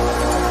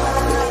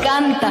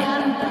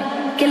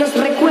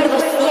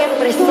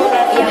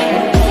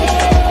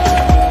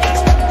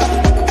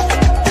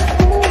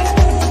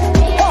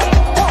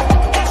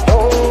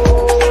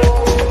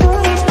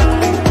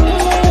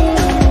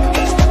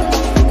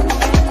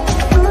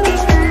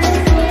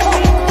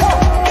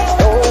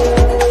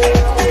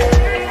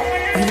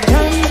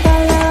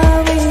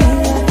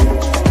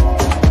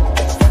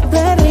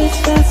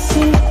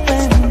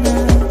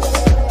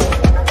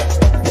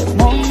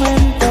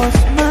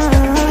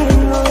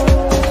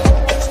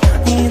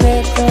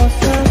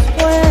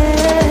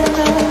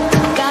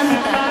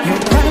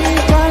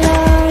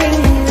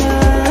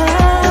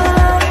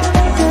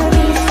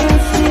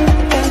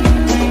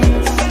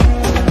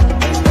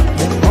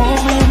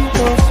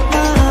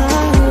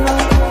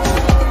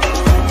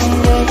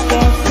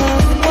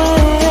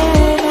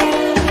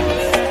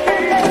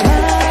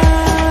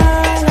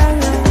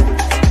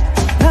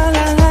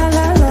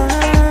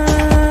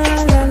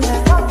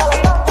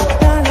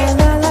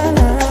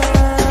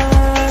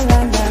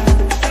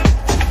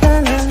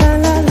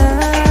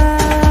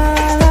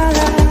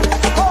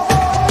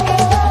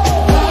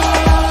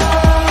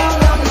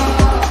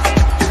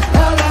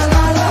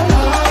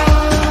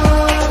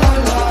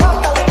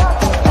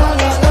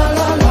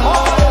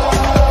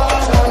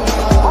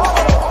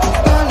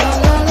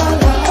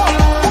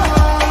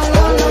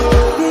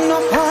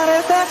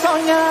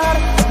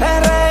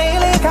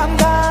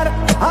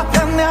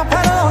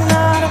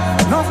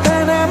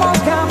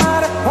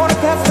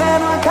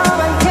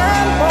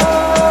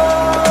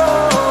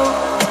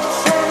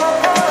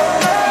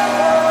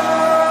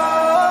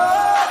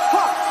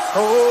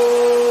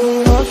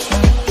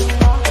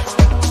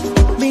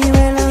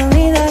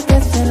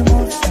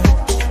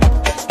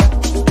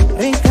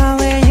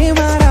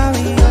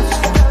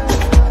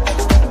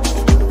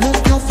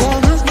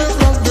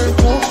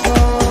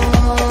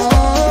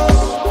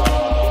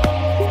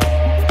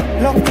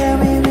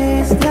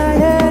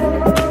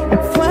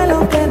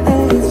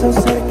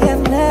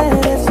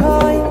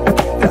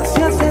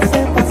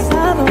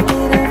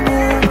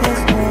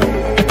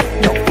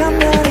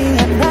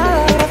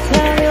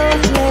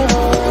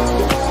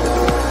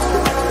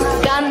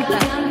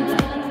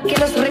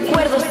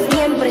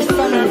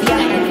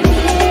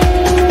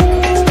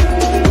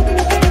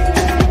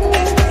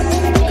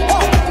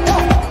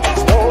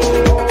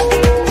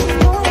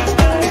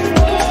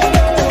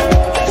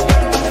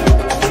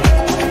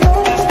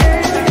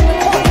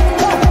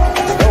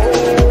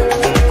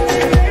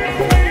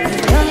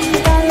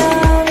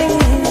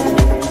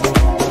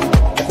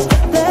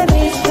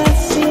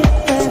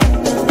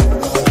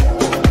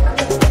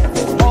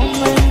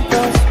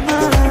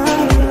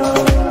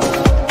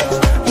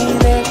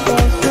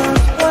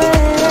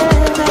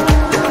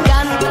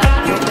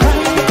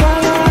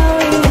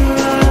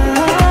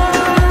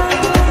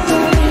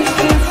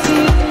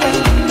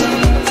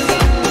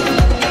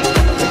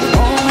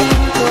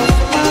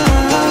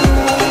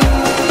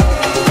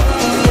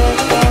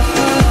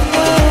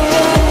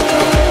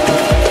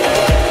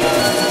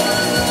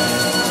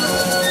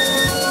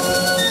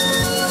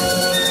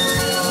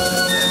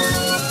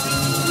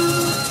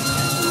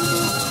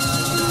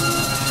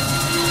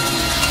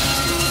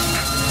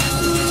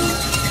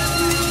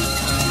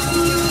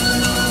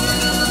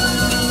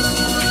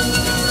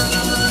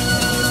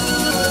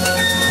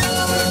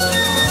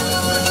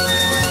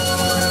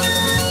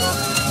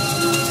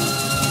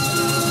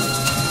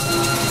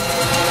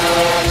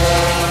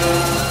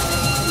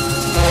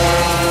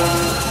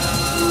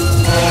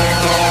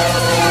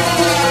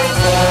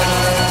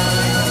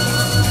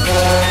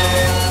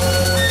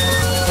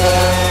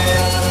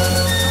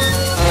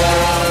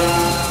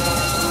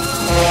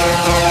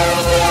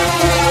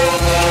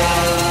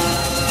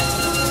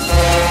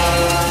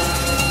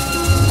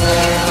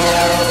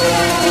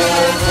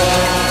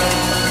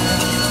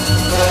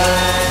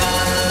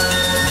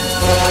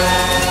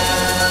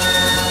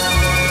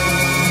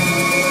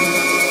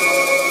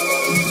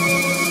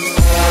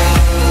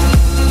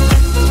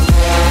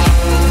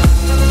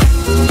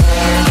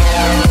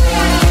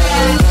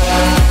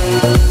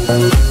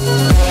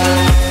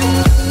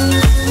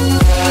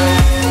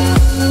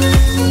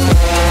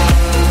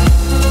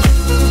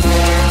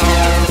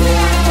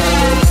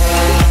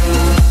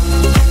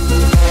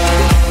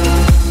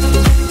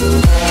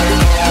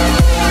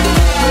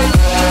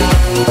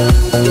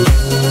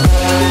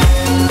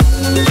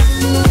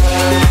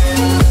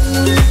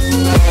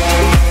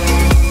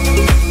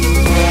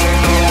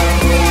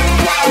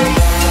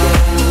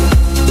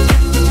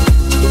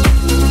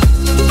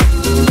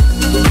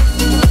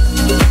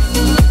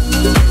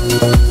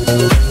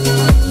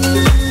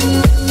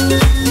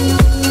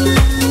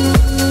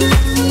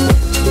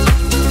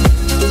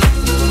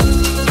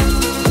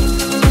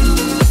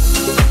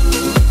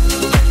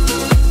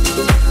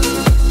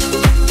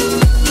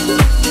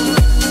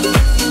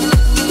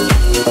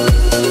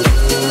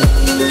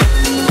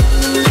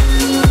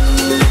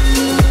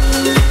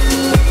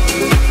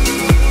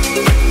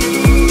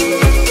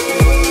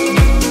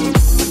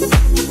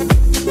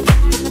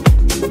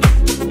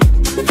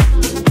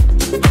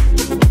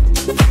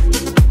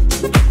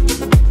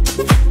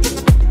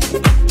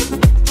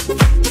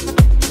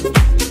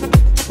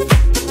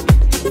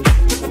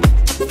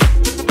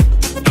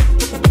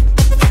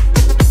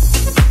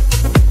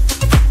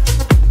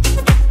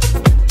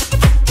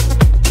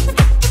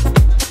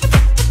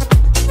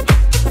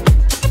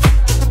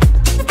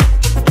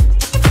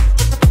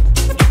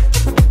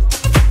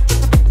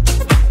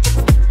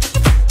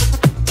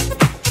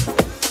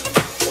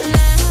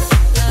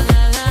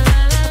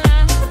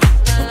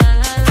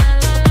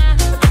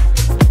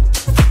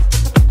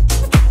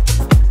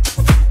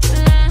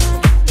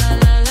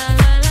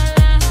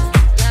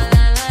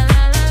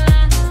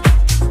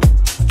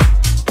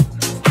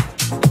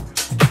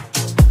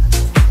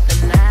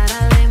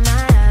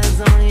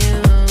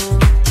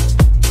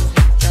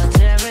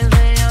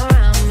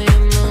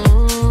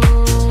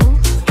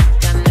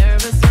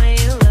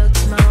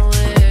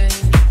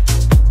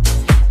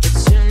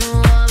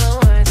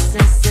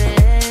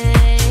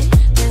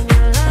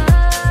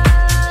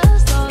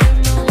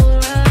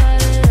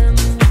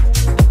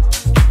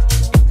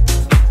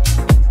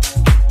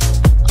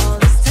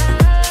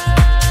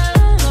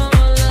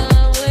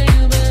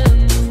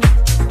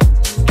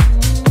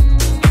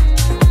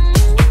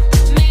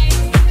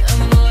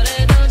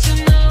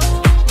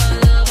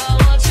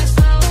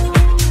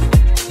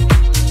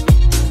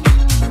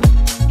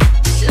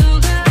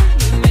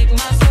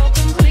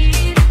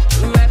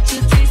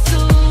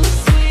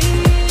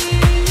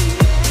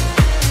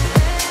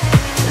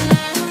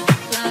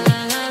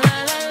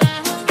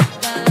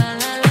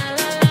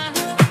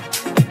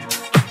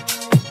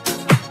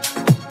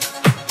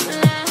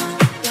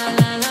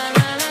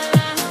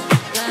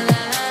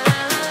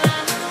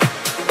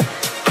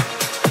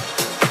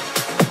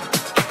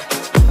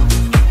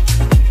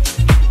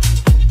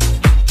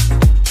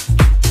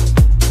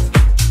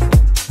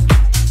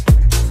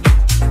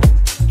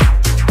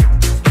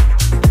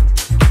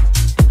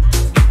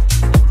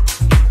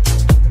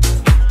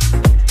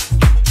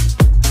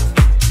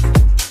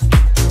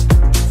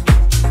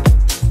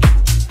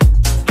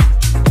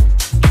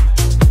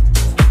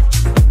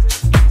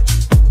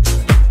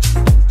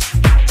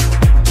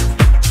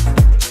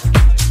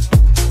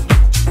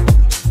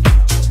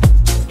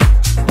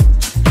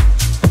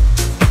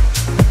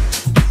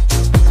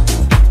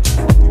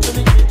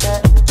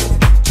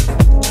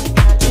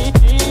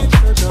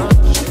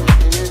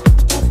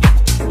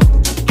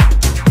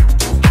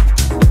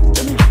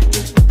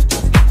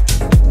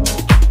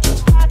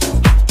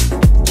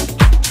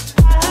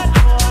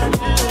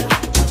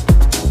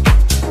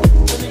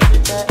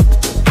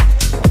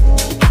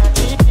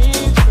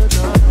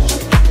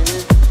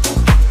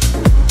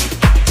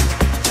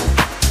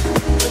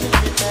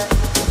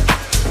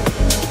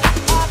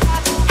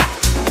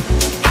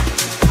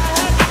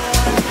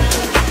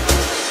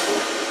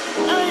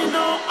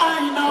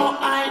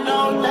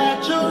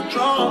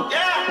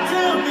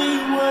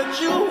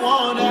 you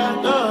want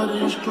after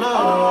this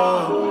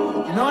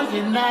club. You know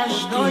you're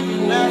nasty, you know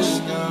you're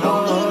nasty.